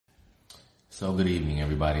So good evening,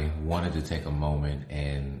 everybody. Wanted to take a moment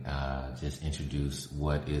and just introduce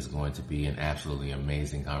what is going to be an absolutely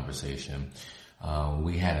amazing conversation.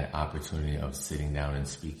 We had an opportunity of sitting down and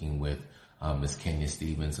speaking with Ms. Kenya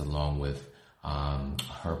Stevens along with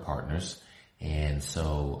her partners. And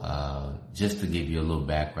so just to give you a little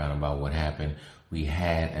background about what happened, we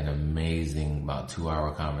had an amazing about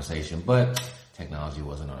 2-hour conversation, but technology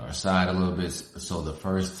wasn't on our side a little bit. So the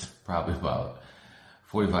first probably about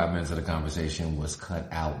 45 minutes of the conversation was cut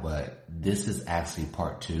out, but this is actually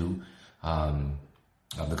part 2 of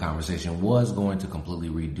the conversation. Was going to completely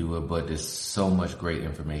redo it, but there's so much great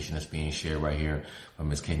information that's being shared right here from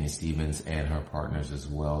Ms. Kenya Stevens and her partners as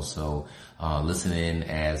well. So listen in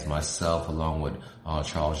as myself, along with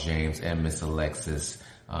Charles James and Miss Alexis,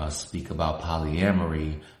 speak about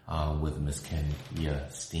polyamory with Ms. Kenya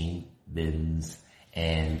Stevens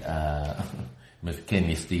and Ms.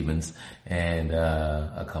 Kenya Stevens and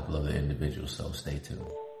a couple other individuals, so stay tuned.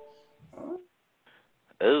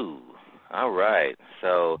 Ooh, all right.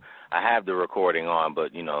 So I have the recording on,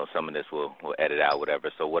 but, some of this we'll edit out, whatever.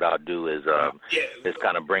 So what I'll do is just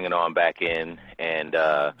kind of bring it on back in and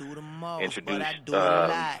introduce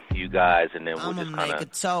you guys, and then we'll just kind of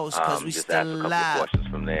just ask a couple of questions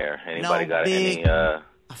from there. Anybody got any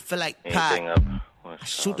anything up?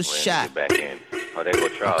 Shoot the shot. Back in. Oh, there go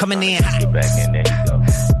Charles. Coming in. Get back in. There you go.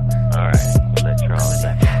 All right. We'll let Charles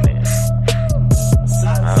back in.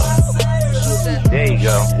 There you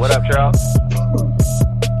go. What up, Charles?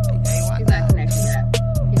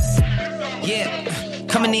 Yeah.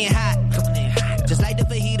 Coming in hot. Just like the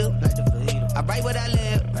fajita. I write what I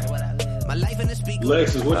live. My life in the speaker.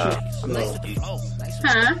 Alexis, what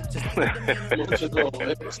Huh?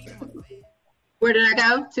 Where did I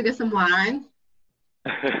go? To get some wine.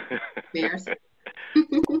 Beers.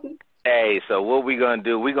 Hey, so what we're going to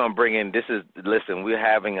do, we're going to bring in, listen, we're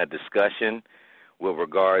having a discussion with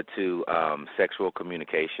regard to sexual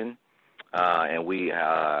communication. And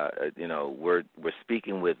we're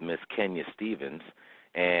speaking with Miss Kenya Stevens,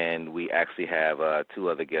 and we actually have 2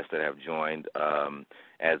 other guests that have joined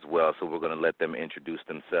as well. So we're going to let them introduce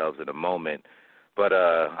themselves in a moment. But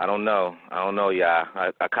I don't know, y'all.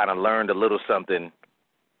 I kind of learned a little something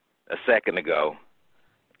a second ago.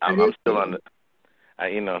 I'm still on the, I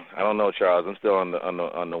don't know, Charles. I'm still on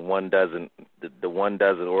the 1 dozen, the 1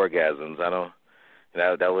 dozen orgasms. I don't.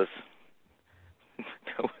 That was.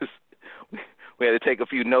 We had to take a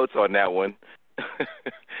few notes on that one.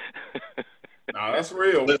 Nah, that's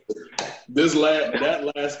real.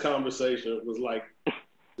 That last conversation was like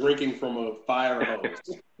drinking from a fire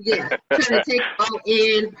hose. Yeah, trying to take it all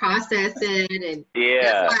in, process it, and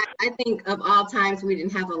that's why I think of all times we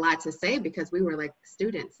didn't have a lot to say because we were like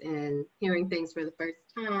students and hearing things for the first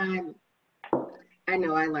time. I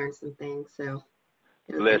know I learned some things, so.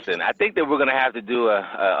 Listen, I think that we're going to have to do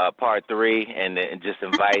a part 3 and just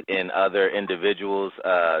invite in other individuals.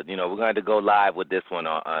 We're going to have to go live with this one,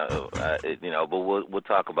 but we'll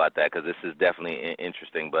talk about that because this is definitely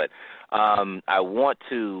interesting. But I want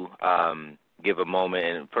to give a moment,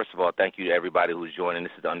 and first of all, thank you to everybody who's joining.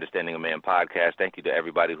 This is the Understanding a Man podcast. Thank you to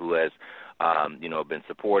everybody who has, been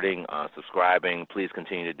supporting, subscribing. Please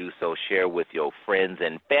continue to do so. Share with your friends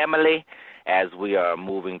and family as we are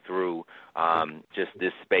moving through just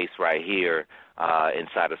this space right here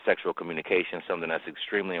inside of sexual communication, something that's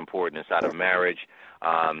extremely important inside of marriage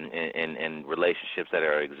and relationships that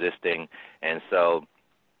are existing. And so,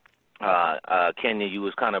 Kenya, you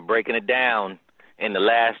was kind of breaking it down in the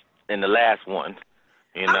last one,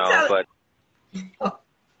 but.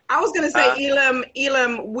 I was going to say,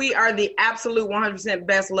 Elam, we are the absolute 100%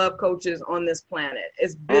 best love coaches on this planet.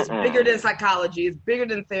 It's bigger than psychology. It's bigger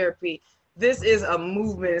than therapy. This is a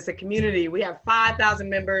movement. It's a community. We have 5,000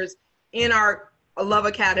 members in our Love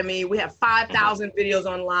Academy. We have 5,000 videos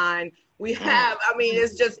online. We have,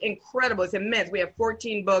 it's just incredible. It's immense. We have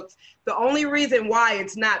 14 books. The only reason why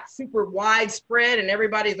it's not super widespread and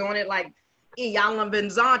everybody's on it like Iyanla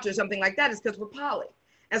Vanzant or something like that is because we're poly.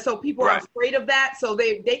 And so people are afraid of that. So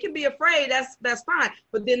they can be afraid. That's fine.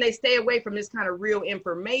 But then they stay away from this kind of real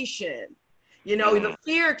information. The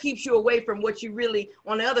fear keeps you away from what you really,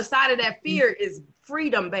 on the other side of that fear is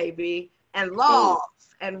freedom, baby, and love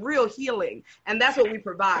and real healing. And that's what we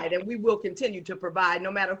provide. And we will continue to provide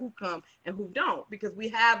no matter who come and who don't, because we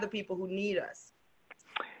have the people who need us.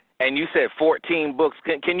 And you said 14 books.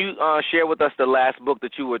 Can you share with us the last book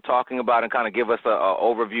that you were talking about and kind of give us an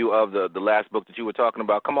overview of the last book that you were talking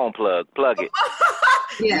about? Come on, plug it.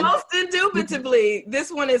 Yeah. Most indubitably,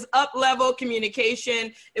 this one is up-level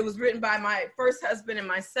communication. It was written by my first husband and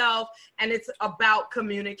myself, and it's about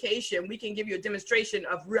communication. We can give you a demonstration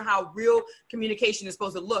of how real communication is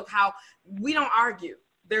supposed to look, how we don't argue.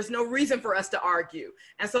 There's no reason for us to argue.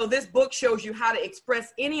 And so this book shows you how to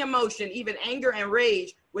express any emotion, even anger and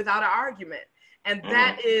rage, without an argument. And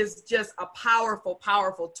that is just a powerful,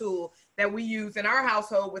 powerful tool that we use in our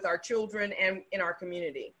household with our children and in our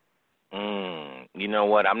community. You know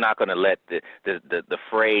what? I'm not going to let the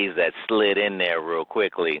phrase that slid in there real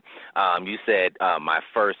quickly. You said my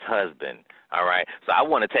first husband. All right. So I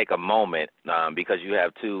want to take a moment because you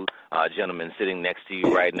have two gentlemen sitting next to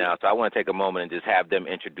you right now. So I want to take a moment and just have them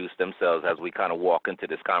introduce themselves as we kind of walk into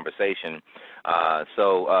this conversation.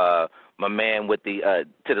 So my man with the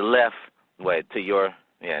to the left, to your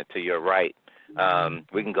right.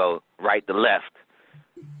 We can go right to left.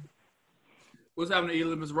 What's happening,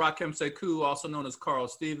 Elam? Is Rakim Sekou, also known as Carl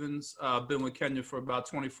Stevens. Been with Kenya for about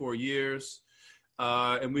 24 years.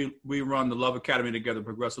 And we run the Love Academy together,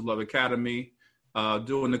 Progressive Love Academy,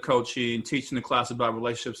 doing the coaching, teaching the class about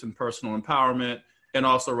relationships and personal empowerment, and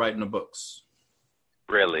also writing the books.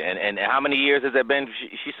 Really? And how many years has it been?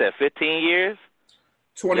 She said 15 years?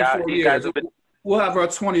 24 years. We'll have our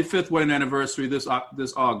 25th wedding anniversary this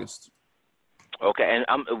August. Okay,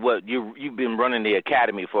 and you've been running the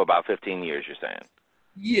academy for about 15 years, you're saying?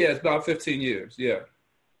 Yeah, it's about 15 years, yeah.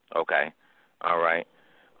 Okay, all right.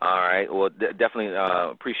 Well, definitely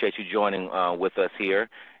appreciate you joining with us here.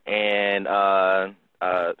 And,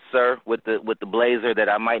 sir, with the blazer that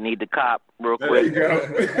I might need to cop real quick.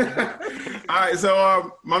 There you go. All right,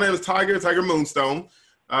 so my name is Tiger Moonstone,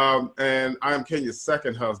 and I am Kenya's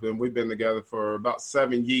second husband. We've been together for about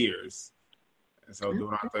 7 years, and so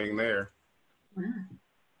doing our thing there.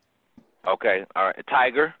 Okay, all right.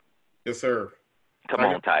 Tiger? Yes, sir. Come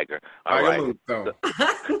on, Tiger. All right. Moonstone.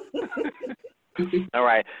 All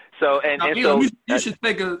right. So Elam, you should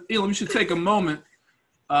take a moment.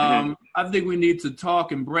 I think we need to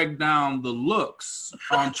talk and break down the looks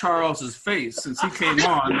on Charles's face since he came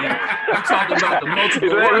on. We talked about the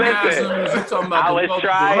multiple orgasms. We talking about the multiple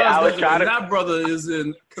husbands. That brother is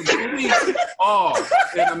in complete awe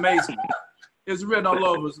and amazement. It's written all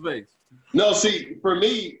over his face. No, see, for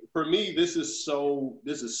me, this is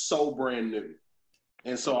so brand new,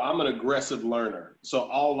 and so I'm an aggressive learner. So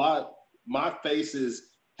my faces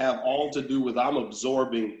have all to do with I'm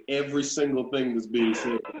absorbing every single thing that's being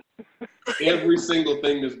said. Every single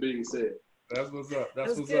thing that's being said. That's what's up.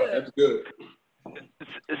 That's That's good.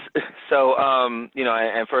 So,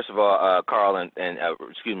 and first of all, Carl and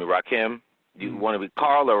Rakim, you want to be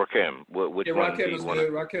Carl or Rakim? Which one Rakim is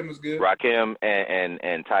good. Rakim is good. Rakim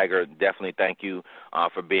and Tiger, definitely thank you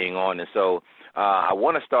for being on. And so, I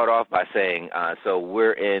want to start off by saying, so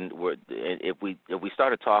if we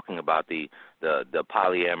started talking about the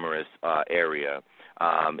polyamorous area,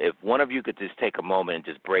 if one of you could just take a moment and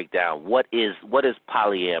just break down what is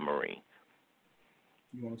polyamory.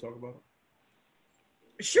 You want to talk about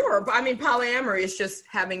it? Sure. I mean, polyamory is just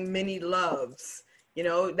having many loves.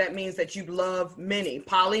 That means that you love many.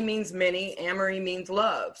 Poly means many. Amory means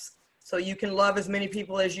loves. So you can love as many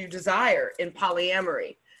people as you desire in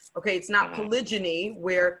polyamory. Okay, it's not polygyny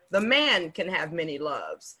where the man can have many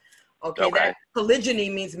loves. Okay, that polygyny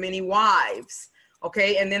means many wives.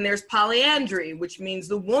 Okay, and then there's polyandry, which means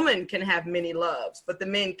the woman can have many loves, but the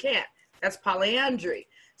men can't. That's polyandry.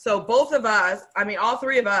 So both of us, all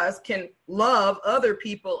three of us can love other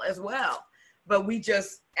people as well, but we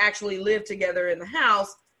just actually live together in the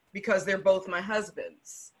house because they're both my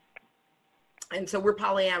husbands. And so we're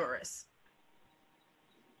polyamorous.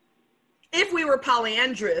 If we were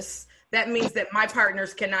polyandrous, that means that my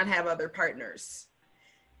partners cannot have other partners.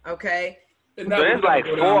 Okay? So there's like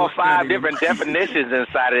 4 or 5 different definitions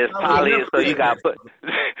inside of this poly, so you got to put...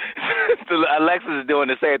 Alexis is doing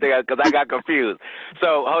the same thing because I got confused.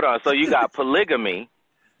 So, hold on. So you got polygamy,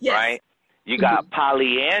 yes. Right? You got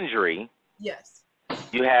polyandry. Yes.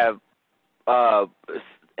 You have...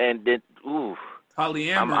 and then... Ooh.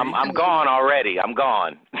 Polyamory. I'm gone already. I'm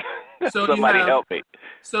gone. So somebody help me.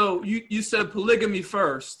 So you said polygamy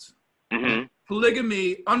first. Mm-hmm.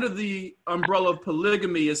 Polygamy, under the umbrella of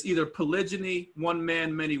polygamy, is either polygyny, one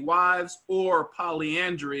man, many wives, or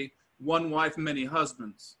polyandry, one wife, many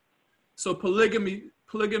husbands. So polygamy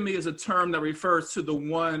is a term that refers to the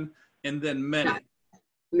one and then many. That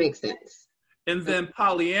makes sense. And then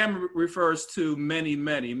polyamory refers to many,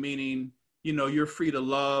 meaning, you're free to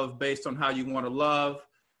love based on how you want to love.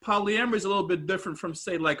 Polyamory is a little bit different from,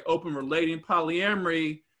 say, like open relating.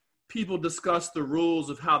 Polyamory, people discuss the rules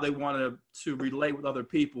of how they want to relate with other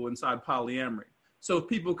people inside polyamory. So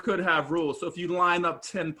people could have rules. So if you line up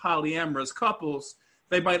 10 polyamorous couples,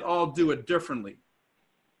 they might all do it differently.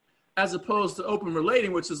 As opposed to open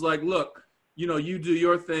relating, which is like, look, you know, you do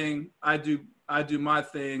your thing, I do my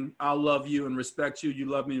thing, I'll love you and respect you, you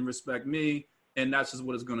love me and respect me, and that's just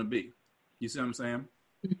what it's going to be. You see what I'm saying?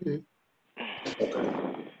 Mm-hmm.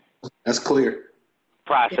 Okay. That's clear.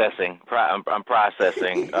 Processing. I'm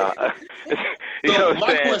processing. You so know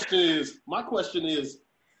my question is,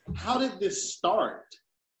 how did this start?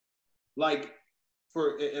 Like,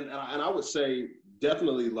 and I would say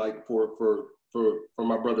definitely like for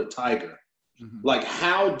my brother Tiger, mm-hmm. Like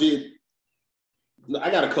how did, I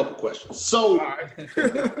got a couple questions. So,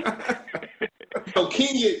 so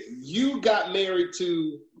Kenya, you got married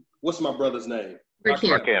to, what's my brother's name?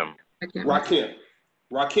 Rakim,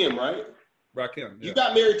 right? Rakim, yeah. You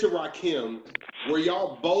got married to Rakim. Were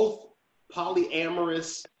y'all both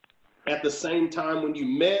polyamorous at the same time when you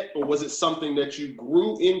met, or was it something that you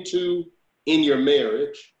grew into in your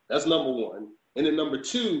marriage? That's number one. And then number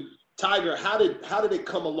two, Tiger, how did it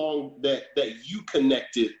come along that you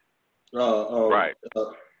connected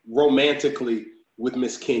romantically with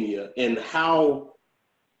Miss Kenya, and how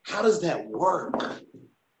does that work?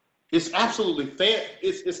 It's absolutely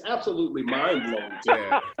it's absolutely mind blowing.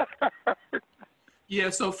 Yeah,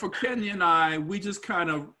 so for Kenya and I, we just kind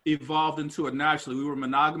of evolved into it naturally. We were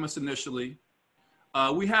monogamous initially.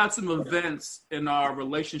 We had some events in our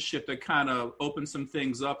relationship that kind of opened some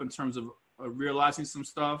things up in terms of realizing some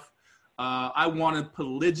stuff. I wanted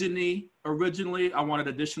polygyny originally. I wanted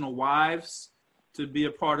additional wives to be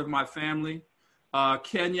a part of my family.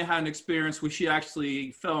 Kenya had an experience where she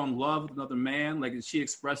actually fell in love with another man. Like, she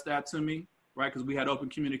expressed that to me, right? Because we had open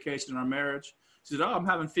communication in our marriage. She said, I'm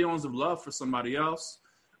having feelings of love for somebody else.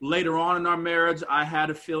 Later on in our marriage, I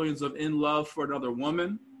had feelings of in love for another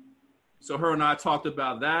woman. So her and I talked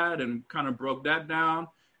about that and kind of broke that down.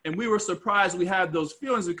 And we were surprised we had those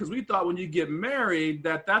feelings because we thought when you get married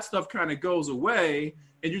that stuff kind of goes away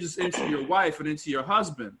and you're just into your wife and into your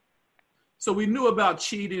husband. So we knew about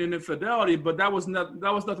cheating and infidelity, but that was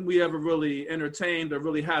nothing we ever really entertained or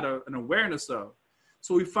really had an awareness of.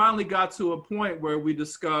 So we finally got to a point where we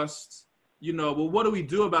discussed, you know, well, what do we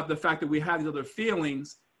do about the fact that we have these other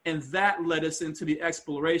feelings? And that led us into the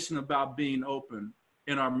exploration about being open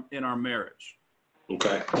in our marriage.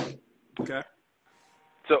 Okay.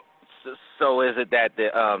 So is it that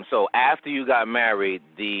so after you got married,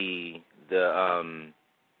 the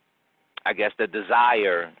I guess the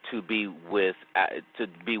desire to be with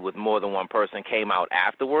more than one person came out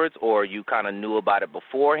afterwards, or you kind of knew about it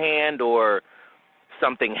beforehand, or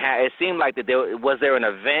something? It seemed like that was there an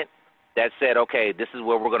event that said, okay, this is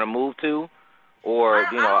where we're going to move to, or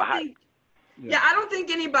I don't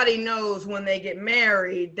think anybody knows when they get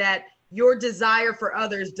married that your desire for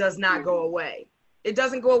others does not go away. It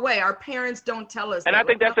doesn't go away. Our parents don't tell us. And I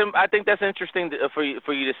think that's interesting for you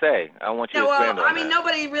to say. I want you to expand on that.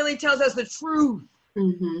 Nobody really tells us the truth,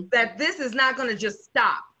 mm-hmm. that this is not going to just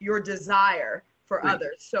stop your desire for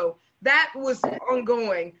others. So that was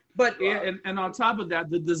ongoing. But and on top of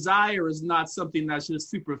that, the desire is not something that's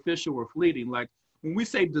just superficial or fleeting. Like when we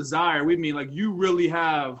say desire, we mean like you really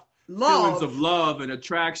have feelings of love and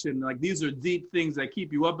attraction. Like these are deep things that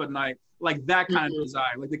keep you up at night. Like that kind of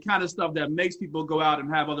desire, like the kind of stuff that makes people go out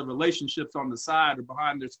and have other relationships on the side or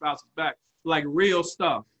behind their spouse's back, like real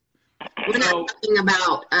stuff. We're not talking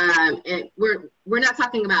about we're not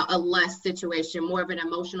talking about a lust situation, more of an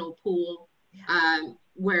emotional pool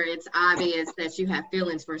where it's obvious that you have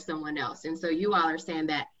feelings for someone else. And so you all are saying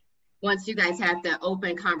that once you guys had the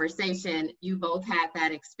open conversation, you both had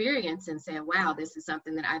that experience and said, wow, this is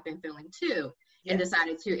something that I've been feeling too, and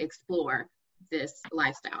decided to explore this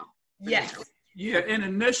lifestyle. Yes. Yeah, and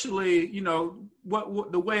initially, you know,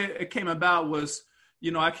 what the way it came about was, you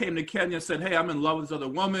know, I came to Kenya and said, hey, I'm in love with this other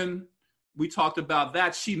woman. We talked about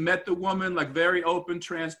that. She met the woman, like very open,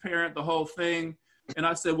 transparent, the whole thing. And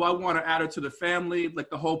I said, well, I want to add her to the family, like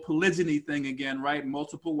the whole polygyny thing again, right?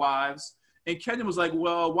 Multiple wives. And Kenya was like,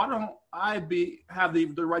 well, why don't I have the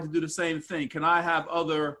right to do the same thing? Can I have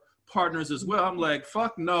other partners as well? I'm like,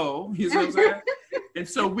 fuck no. You know what I'm saying? And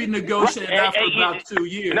so we negotiated after about 2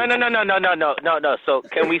 years. No. So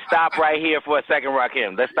can we stop right here for a second,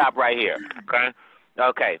 Rakim? Let's stop right here.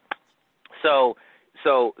 Okay. So,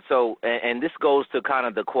 and this goes to kind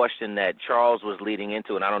of the question that Charles was leading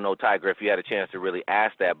into, and I don't know, Tiger, if you had a chance to really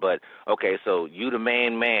ask that, but okay, so you the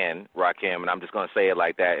main man, Rakim, and I'm just going to say it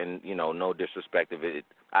like that, and, you know, no disrespect of it.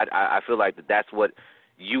 I feel like that's what,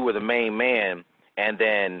 you were the main man, and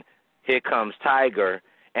then here comes Tiger.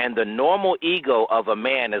 And the normal ego of a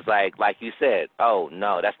man is like you said, oh,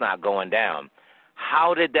 no, that's not going down.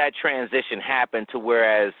 how did that transition happen to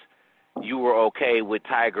whereas you were okay with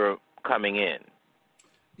Tiger coming in?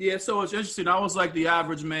 Yeah, so it's interesting. I was like the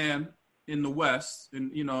average man in the West, in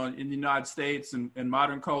the United States and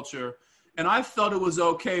modern culture. And I felt it was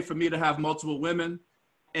okay for me to have multiple women.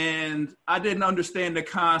 And I didn't understand the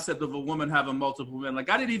concept of a woman having multiple men. Like,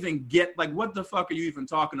 I didn't even get, like, what the fuck are you even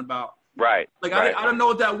talking about? Right. Like, right. I don't know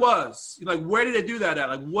what that was. Like, where did they do that at?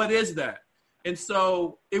 Like, what is that? And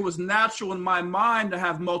so it was natural in my mind to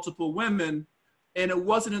have multiple women. And it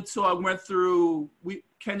wasn't until I went through,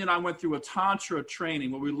 Kenya and I went through a Tantra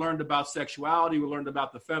training where we learned about sexuality, we learned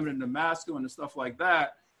about the feminine and the masculine and stuff like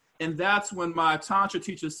that. And that's when my Tantra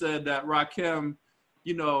teacher said that, Rakim,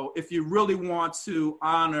 if you really want to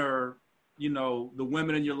honor, the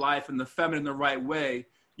women in your life and the feminine the right way,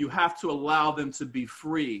 you have to allow them to be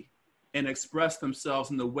free and express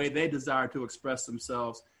themselves in the way they desire to express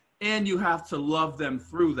themselves. And you have to love them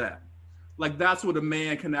through that. Like, that's what a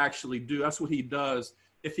man can actually do. That's what he does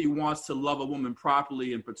if he wants to love a woman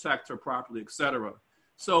properly and protect her properly, etc.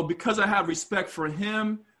 So because I have respect for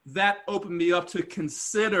him, that opened me up to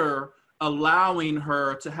consider allowing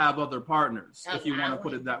her to have other partners, if you want to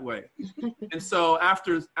put it that way. And so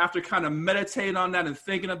after kind of meditating on that and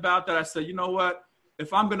thinking about that, I said, you know what?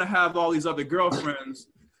 If I'm going to have all these other girlfriends,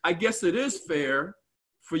 I guess it is fair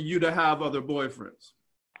for you to have other boyfriends.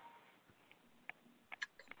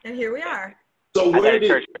 And here we are. So go ahead,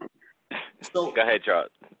 Charles.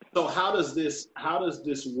 So how does this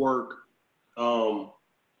work from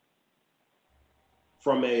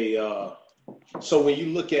a so when you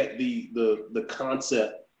look at the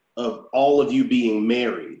concept of all of you being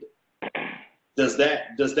married, is that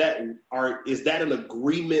an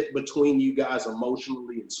agreement between you guys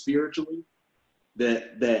emotionally and spiritually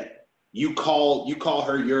that you call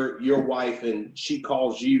her your wife and she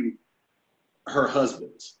calls you her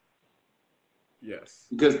husband? Yes.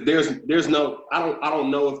 Because there's no, I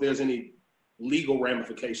don't know if there's any legal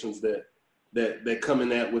ramifications that come in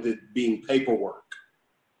that with it being paperwork.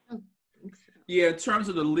 Yeah, in terms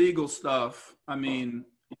of the legal stuff, I mean,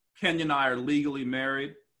 Kenya and I are legally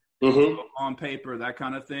married on paper, that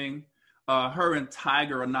kind of thing. Her and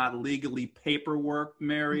Tiger are not legally paperwork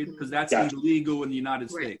married because that's illegal in the United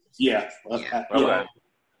States. Yeah.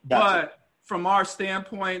 But from our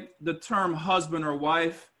standpoint, the term husband or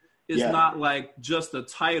wife is not like just a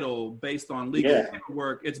title based on legal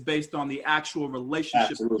paperwork. It's based on the actual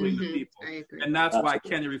relationship between the people. And that's why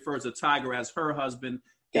Kenya refers to Tiger as her husband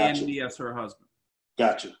and me as her husband.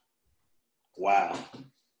 Gotcha. Wow.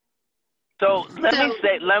 So let me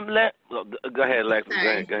say, go ahead, Lex. Go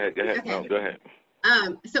ahead. Okay. No, go ahead.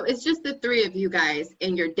 So it's just the three of you guys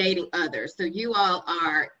and you're dating others. So you all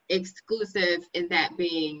are exclusive in that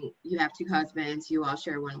being you have two husbands, you all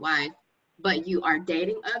share one wife, but you are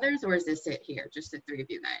dating others, or is this it here? Just the three of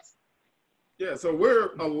you guys? Yeah, so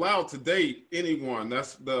we're allowed to date anyone.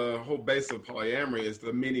 That's the whole base of polyamory, is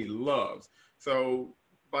the many loves. So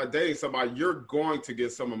by dating somebody, you're going to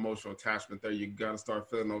get some emotional attachment there. You got to start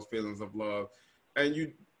feeling those feelings of love. And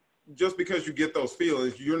you, just because you get those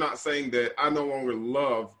feelings, you're not saying that I no longer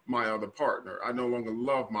love my other partner. I no longer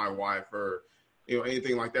love my wife or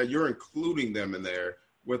anything like that. You're including them in there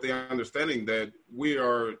with the understanding that we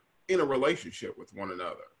are in a relationship with one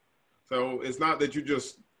another. So it's not that you're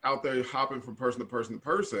just out there hopping from person to person to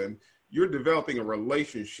person. You're developing a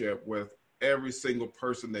relationship with every single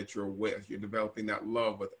person that you're with. You're developing that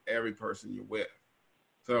love with every person you're with.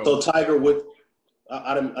 So Tiger,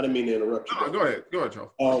 I didn't mean to interrupt you. No, go ahead,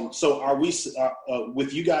 Charles. So are we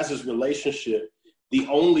with you guys' relationship? The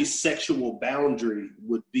only sexual boundary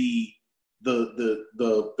would be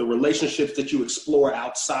the relationships that you explore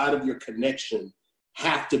outside of your connection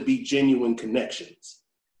have to be genuine connections.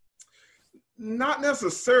 Not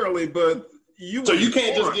necessarily, but you. So you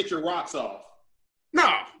can't just get your rocks off. No.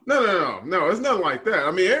 It's nothing like that.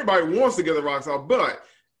 I mean, everybody wants to get the rocks off, but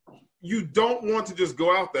you don't want to just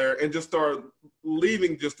go out there and just start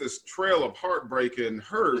leaving just this trail of heartbreak and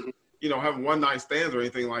hurt, having one night stands or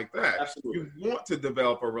anything like that. Absolutely. You want to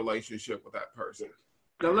develop a relationship with that person.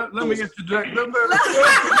 Now, let me interject. Hold on.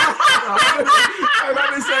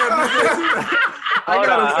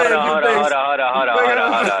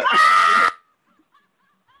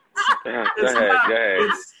 Go ahead.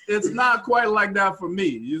 It's not quite like that for me.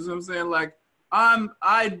 You know what I'm saying? Like I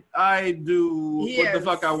do what the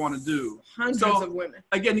fuck I want to do. Hundreds of women.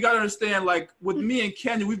 Again, you got to understand, like with me and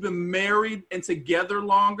Kenya, we've been married and together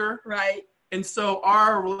longer. Right. And so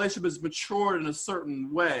our relationship has matured in a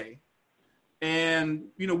certain way. And,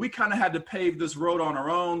 we kind of had to pave this road on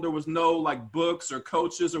our own. There was no like books or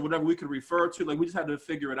coaches or whatever we could refer to. Like we just had to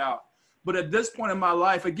figure it out. But at this point in my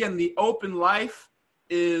life, again, the open life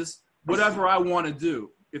is whatever I want to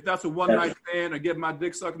do. If that's a one night stand or get my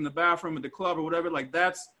dick sucked in the bathroom at the club or whatever, like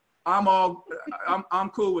I'm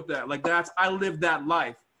cool with that. Like I live that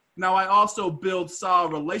life. Now I also build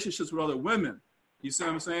solid relationships with other women. You see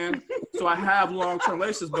what I'm saying? So I have long-term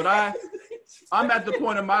relationships, but I'm at the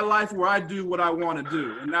point in my life where I do what I want to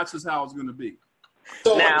do, and that's just how it's going to be.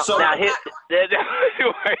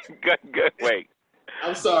 Wait.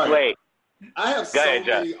 I'm sorry. Wait. I have so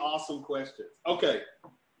many awesome questions. Okay.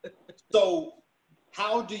 So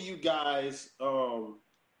how do you guys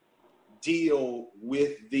deal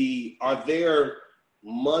with are there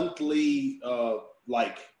monthly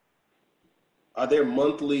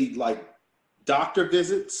doctor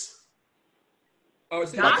visits? Oh,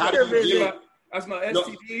 it's doctor visits. That's my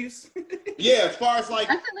STDs. Yeah, as far as like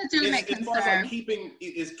that's a legitimate concern. As far as like keeping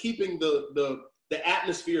the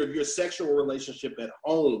atmosphere of your sexual relationship at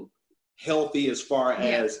home healthy, as far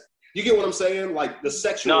as you get what I'm saying, like the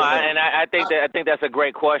sexual. No, I think that's a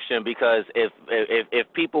great question, because if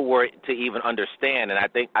people were to even understand, and I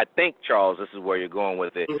think Charles, this is where you're going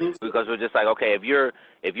with it, because we're just like, okay,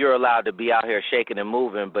 if you're allowed to be out here shaking and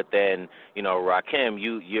moving, but then Rakim,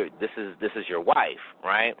 this is your wife,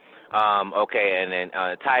 right? Okay, and then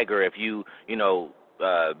Tiger, if you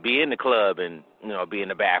be in the club and be in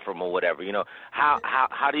the bathroom or whatever,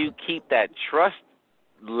 how do you keep that trust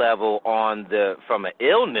level from an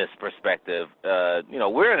illness perspective?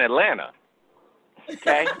 We're in Atlanta.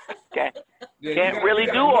 Okay. Can't really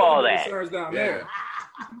do all that.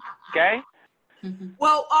 Okay.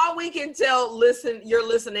 Well, all we can tell your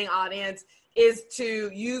listening audience is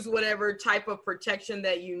to use whatever type of protection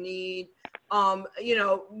that you need.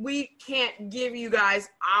 We can't give you guys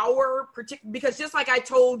because just like I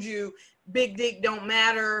told you, big dick don't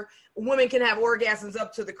matter. Women can have orgasms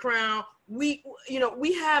up to the crown. We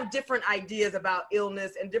have different ideas about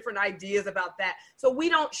illness and different ideas about that. So we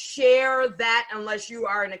don't share that unless you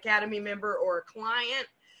are an Academy member or a client.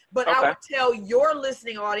 But I would tell your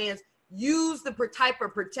listening audience, use the type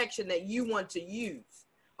of protection that you want to use.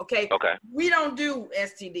 Okay. We don't do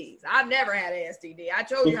STDs. I've never had an STD. I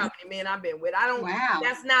told you how many men I've been with.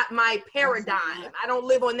 That's not my paradigm. I don't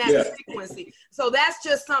live on that frequency. So that's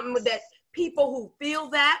just something that people who feel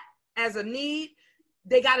that as a need,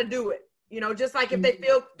 they got to do it. Just like if they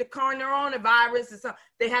feel the coronavirus or something,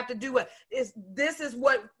 they have to do it. This is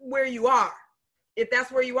where you are. If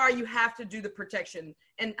that's where you are, you have to do the protection,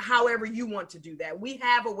 and however you want to do that. We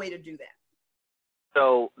have a way to do that.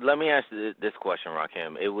 So let me ask you this question,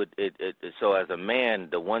 Rakim. So as a man,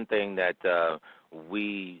 the one thing that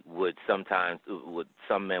we would sometimes,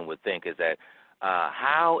 some men would think, is that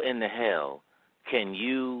how in the hell can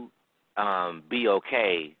you be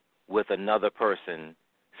okay with another person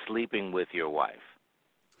sleeping with your wife?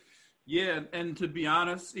 Yeah, and to be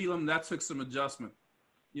honest, Elam, that took some adjustment.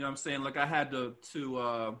 You know what I'm saying? Like I had to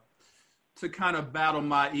kind of battle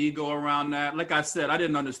my ego around that. Like I said, I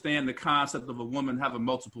didn't understand the concept of a woman having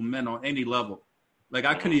multiple men on any level. Like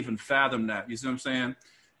I couldn't even fathom that. You see what I'm saying?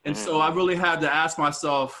 And so I really had to ask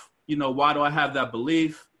myself, why do I have that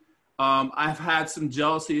belief? I've had some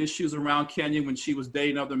jealousy issues around Kenya when she was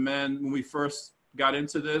dating other men when we first got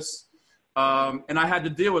into this. And I had to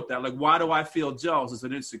deal with that. Like, why do I feel jealous? Is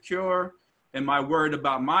it insecure? Am I worried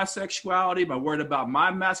about my sexuality? Am I worried about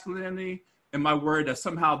my masculinity? Am I worried that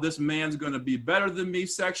somehow this man's going to be better than me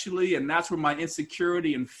sexually? And that's where my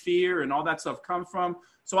insecurity and fear and all that stuff come from.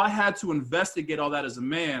 So I had to investigate all that as a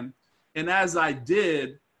man. And as I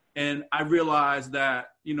did, and I realized that,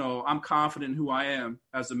 I'm confident in who I am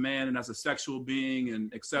as a man and as a sexual being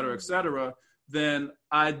and et cetera, then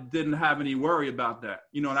I didn't have any worry about that.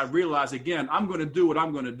 And I realized, again, I'm going to do what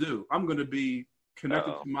I'm going to do. I'm going to be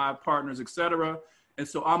connected to my partners, et cetera. And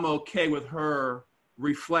so I'm okay with her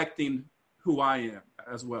reflecting who I am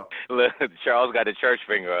as well. Look, Charles got a church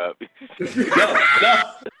finger up.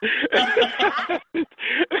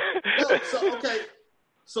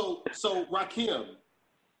 So Rakim,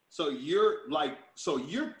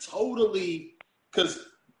 you're totally,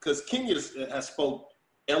 because Kenya has spoke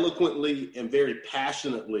eloquently and very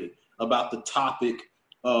passionately about the topic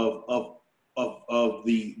of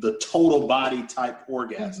the total body type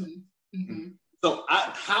orgasm. So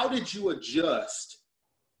how did you adjust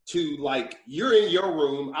to, like, you're in your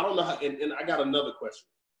room? I don't know how, and I got another question.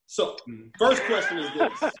 So first question is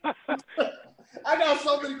this. I got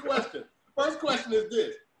so many questions. First question is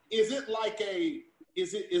this. Is it like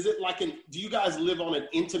do you guys live on an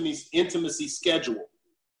intimacy schedule?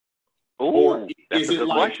 Ooh, or is it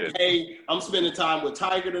like, question. Hey, I'm spending time with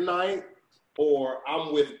Tiger tonight, or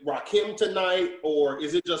I'm with Rakim tonight, or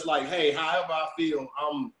is it just like, hey, however I feel,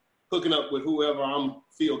 I'm hooking up with whoever I'm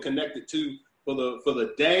feel connected to for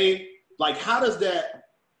the day? Like, how does that?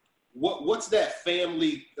 What's that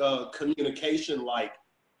family communication like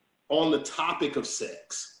on the topic of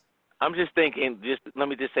sex? I'm just thinking. Let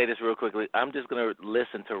me just say this real quickly. I'm just gonna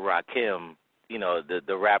listen to Rakim,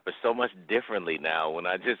 the rapper, so much differently now. When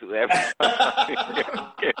that just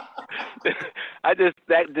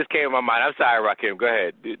came in my mind. I'm sorry, Rakim. Go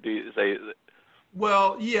ahead. Do you say?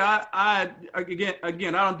 Well, yeah, I again, I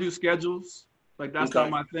don't do schedules. Like, that's not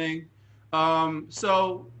my thing.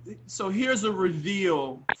 So here's a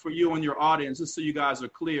reveal for you and your audience, just so you guys are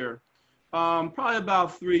clear. Probably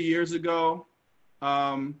about 3 years ago,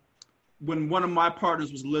 when one of my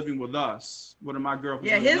partners was living with us, one of my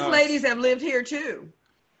girlfriends. Yeah, his ladies have lived here too.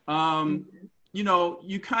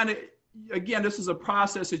 You kind of, again, this is a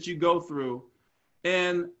process that you go through.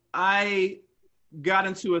 And I got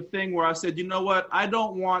into a thing where I said, you know what? I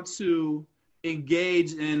don't want to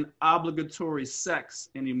engage in obligatory sex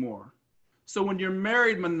anymore. So when you're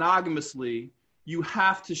married monogamously, you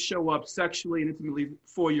have to show up sexually and intimately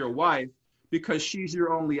for your wife because she's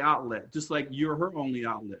your only outlet, just like you're her only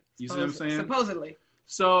outlet. You see what I'm saying? Supposedly.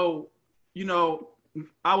 So,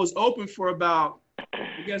 I was open for about,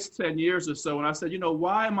 I guess, 10 years or so. And I said,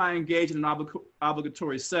 why am I engaged in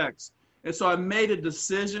obligatory sex? And so I made a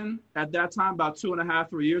decision at that time, about 2.5,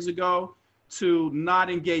 3 years ago, to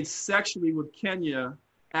not engage sexually with Kenya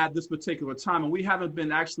at this particular time. And we haven't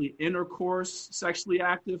been actually intercourse sexually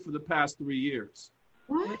active for the past 3 years.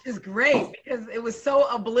 Which is great because it was so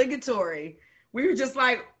obligatory. We were just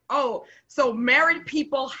like, oh, so married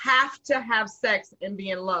people have to have sex and be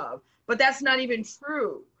in love. But that's not even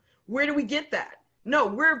true. Where do we get that? No,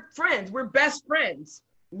 we're friends. We're best friends.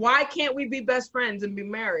 Why can't we be best friends and be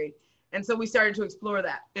married? And so we started to explore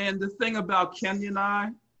that. And the thing about Kenya and I,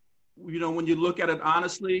 when you look at it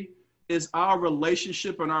honestly, is our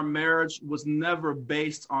relationship and our marriage was never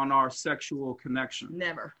based on our sexual connection.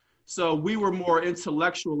 Never. So we were more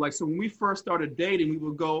intellectual. Like, so when we first started dating, we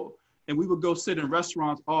would go sit in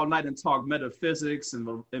restaurants all night and talk metaphysics and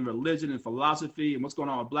religion and philosophy and what's going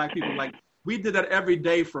on with Black people. Like, we did that every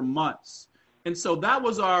day for months. And so that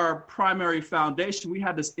was our primary foundation. We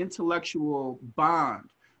had this intellectual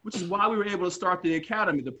bond, which is why we were able to start the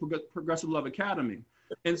academy, the Progressive Love Academy.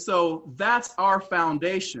 And so that's our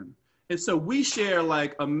foundation. And so we share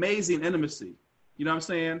like amazing intimacy. You know what I'm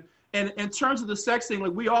saying? And in terms of the sex thing,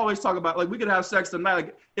 like we always talk about, like we could have sex tonight.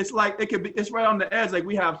 Like it's right on the edge. Like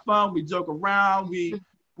we have fun, we joke around,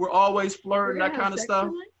 we're always flirting, that kind of stuff.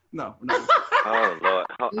 Tonight? No. Oh Lord,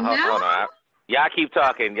 hold on. Y'all keep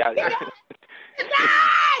talking. Y'all.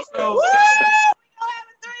 So,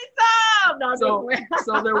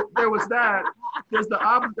 so there was that. There's the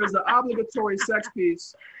obligatory sex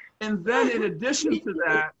piece, and then in addition to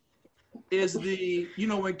that is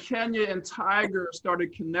when Kenya and Tiger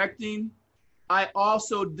started connecting, I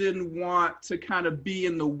also didn't want to kind of be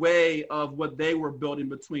in the way of what they were building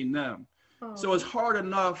between them. Oh. So it's hard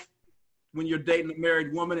enough when you're dating a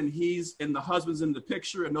married woman and the husband's in the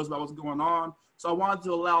picture and knows about what's going on. So I wanted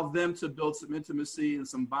to allow them to build some intimacy and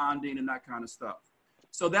some bonding and that kind of stuff.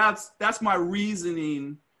 So that's my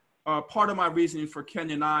reasoning, part of my reasoning for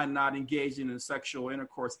Kenya and I not engaging in sexual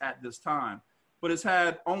intercourse at this time. But it's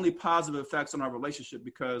had only positive effects on our relationship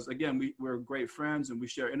because, again, we're great friends and we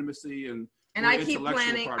share intimacy and I keep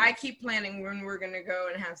planning when we're going to go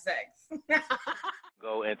and have sex.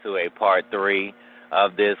 Go into a part 3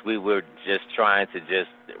 of this. We were just trying to just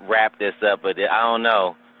wrap this up, but I don't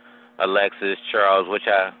know, Alexis, Charles, who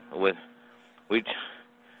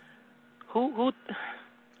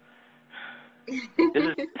this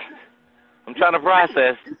is, I'm trying to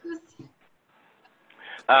process.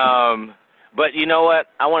 But you know what?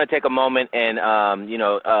 I want to take a moment and,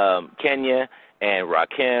 Kenya and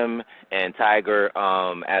Rakim and Tiger,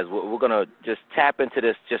 as we're going to just tap into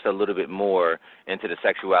this just a little bit more into the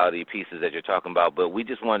sexuality pieces that you're talking about. But we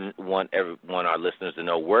just want our listeners to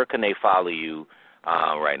know, where can they follow you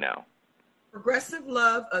right now?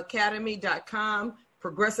 ProgressiveLoveAcademy.com,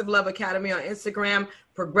 Progressive Love Academy on Instagram,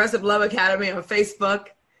 Progressive Love Academy on Facebook,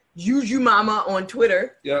 Juju Mama on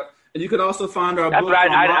Twitter. Yep. And you can also find our book. That's right.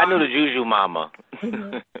 I knew the Juju Mama.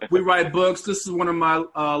 We write books. This is one of my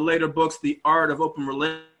later books, The Art of Open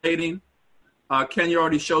Relating. Kenya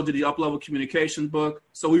already showed you the Up-Level Communication book.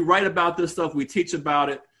 So we write about this stuff. We teach about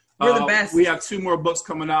it. We're the best. We have 2 more books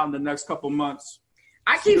coming out in the next couple months.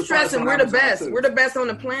 I keep stressing we're the best. We're the best on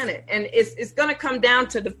the planet. And it's going to come down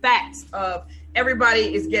to the facts of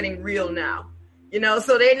everybody is getting real now.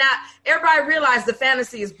 So everybody realized the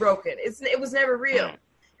fantasy is broken. It was never real.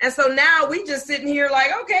 And so now we just sitting here like,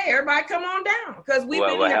 okay, everybody come on down because we've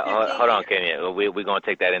been here 15 hold on, Kenya. We're gonna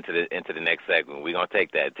take that into the next segment. We're gonna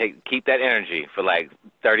take that. Keep that energy for like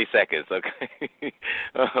 30 seconds, okay?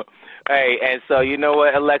 Hey, and so you know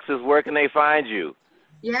what, Alexis? Where can they find you?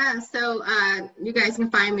 Yeah, so you guys can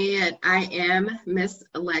find me at I am Miss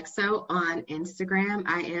Alexo on Instagram.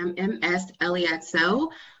 I am MSLEXO.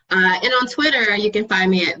 And on Twitter, you can find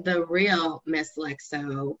me at The Real Miss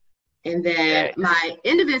Alexo. And then my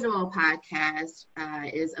individual podcast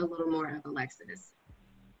is A Little More of Alexis.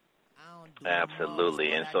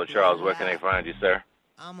 Absolutely. And so, Charles, where can they find you, sir?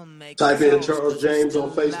 Type in Charles James on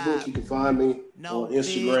Facebook. You can find me on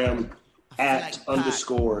Instagram at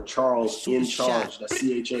 _ Charles in Charge. That's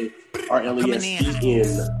CHARLESEN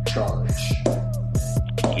Charge.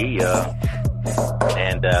 Yeah.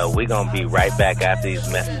 And we're going to be right back after these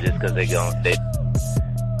messages because it's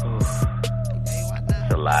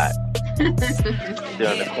a lot.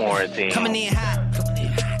 During the quarantine. Coming in hot.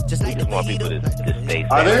 Just like we just want people to stay safe.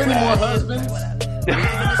 Are there any more husbands?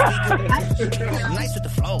 Nice with the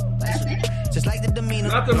flow. Just like the demeanor.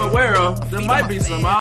 Not that I'm aware of. There might be some.